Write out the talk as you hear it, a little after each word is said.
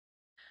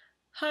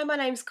Hi, my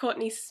name's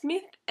Courtney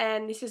Smith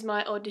and this is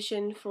my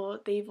audition for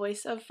the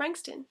Voice of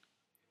Frankston.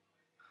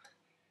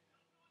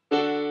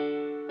 You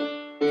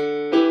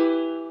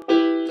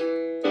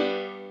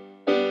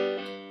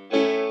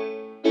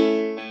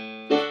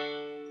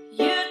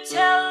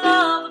tell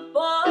all the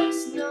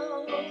boys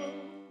no,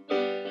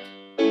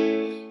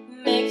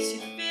 makes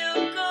you feel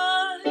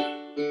good,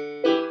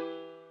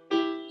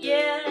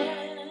 yeah.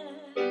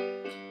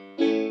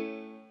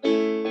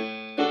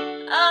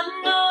 I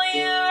know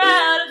you're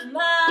out of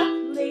my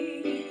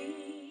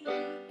league,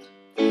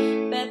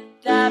 bet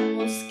that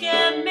won't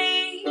scare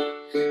me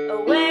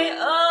away,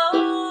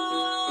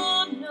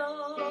 oh no.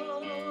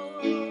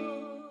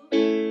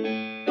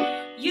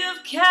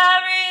 You've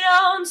carried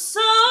on so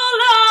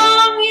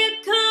long, you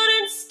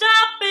couldn't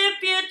stop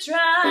if you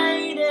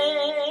tried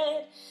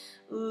it.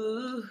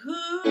 Ooh,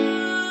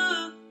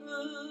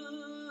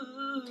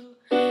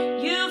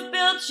 you've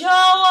built your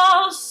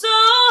wall so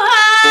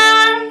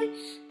high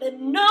that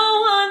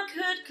no one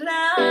could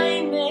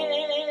climb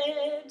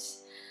it.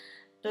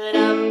 But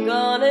I'm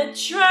gonna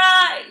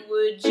try.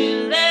 Would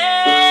you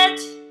let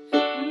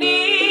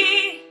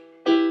me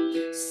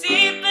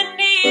see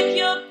beneath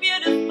your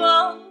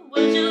beautiful?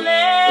 Would you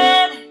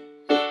let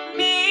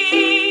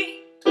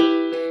me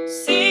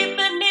see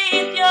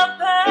beneath your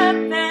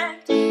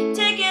perfect?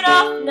 Take it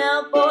off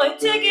now, boy,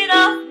 take it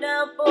off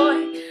now,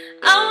 boy.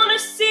 I wanna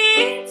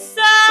see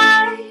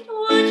inside.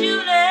 Would you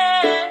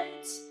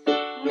let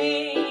me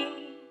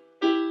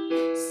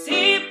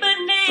see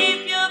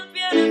beneath your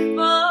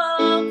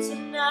beautiful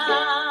tonight?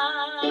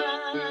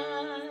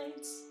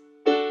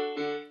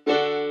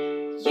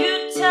 You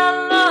tell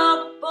all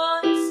the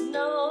boys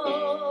no,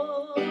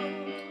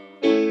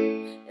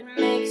 it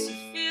makes you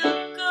feel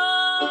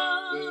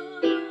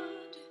good,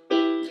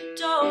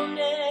 don't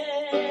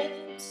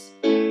it?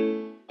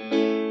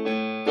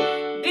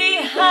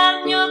 Behind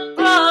your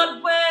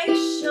Broadway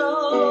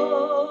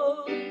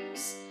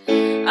shows,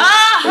 I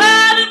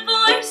heard a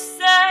voice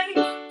say,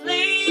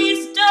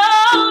 please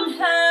don't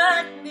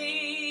hurt me.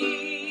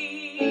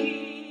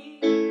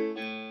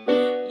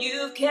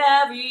 You've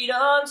carried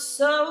on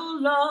so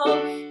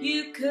long,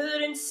 you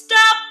couldn't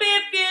stop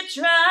if you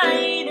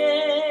tried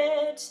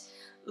it.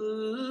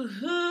 Ooh,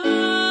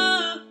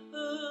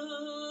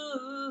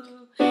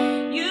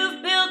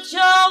 you've built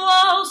your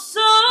wall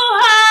so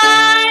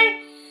high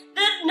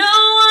that no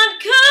one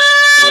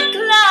could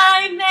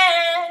climb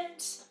it.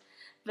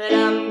 But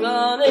I'm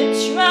gonna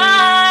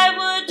try.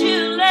 Would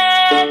you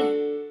let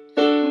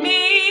me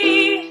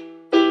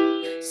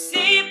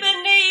see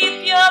beneath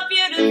your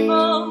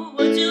beautiful?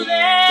 Would you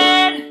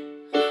let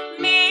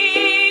me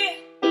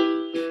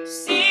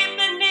see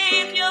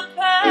beneath your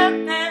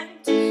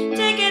perfect?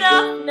 Take it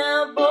off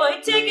now, boy,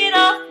 take it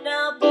off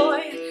now,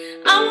 boy.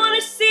 I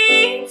wanna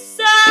see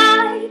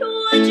inside.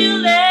 Would you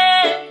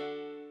let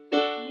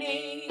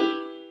me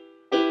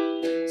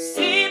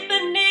see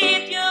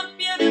beneath your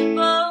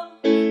beautiful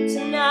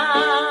tonight?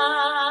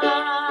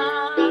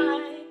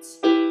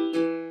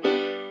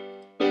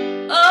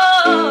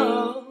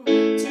 Oh,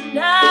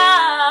 tonight.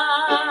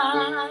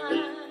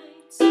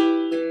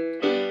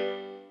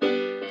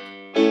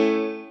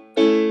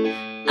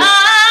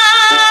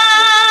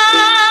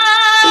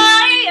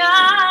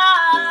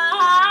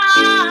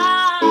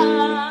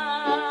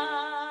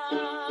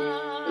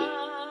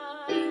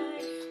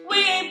 We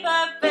ain't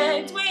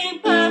perfect, we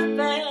ain't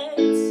perfect.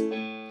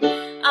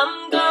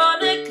 I'm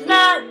gonna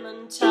climb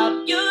on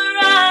top your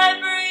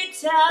ivory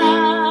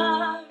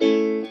tower.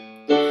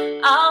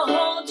 I'll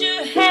hold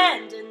your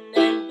hand and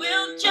then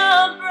we'll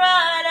jump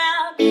right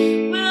out.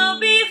 We'll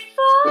be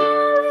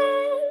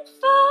falling,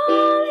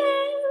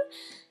 falling,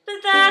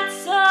 but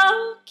that's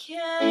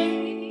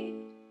okay.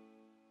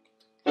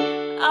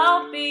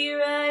 I'll be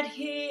right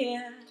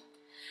here.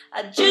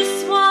 I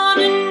just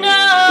wanna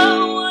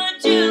know,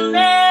 would you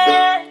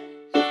let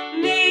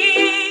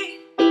me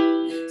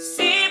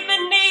see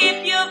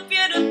beneath your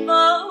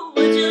beautiful?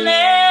 Would you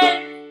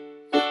let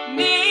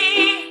me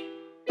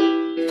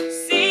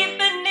see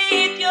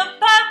beneath your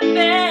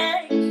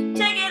perfect?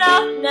 Take it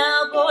off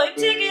now, boy,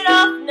 take it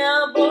off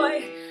now,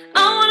 boy. I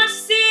wanna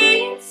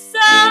see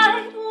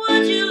inside.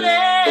 Would you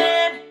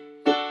let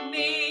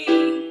me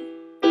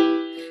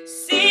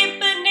see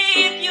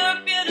beneath your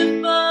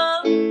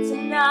beautiful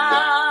tonight?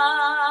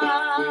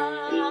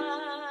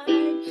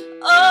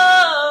 Oh,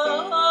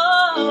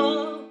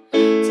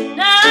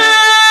 tonight.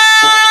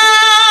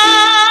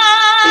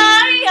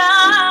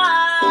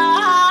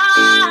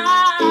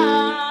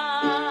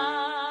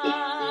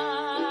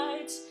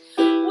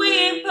 We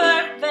ain't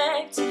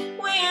perfect,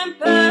 we ain't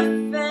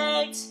perfect.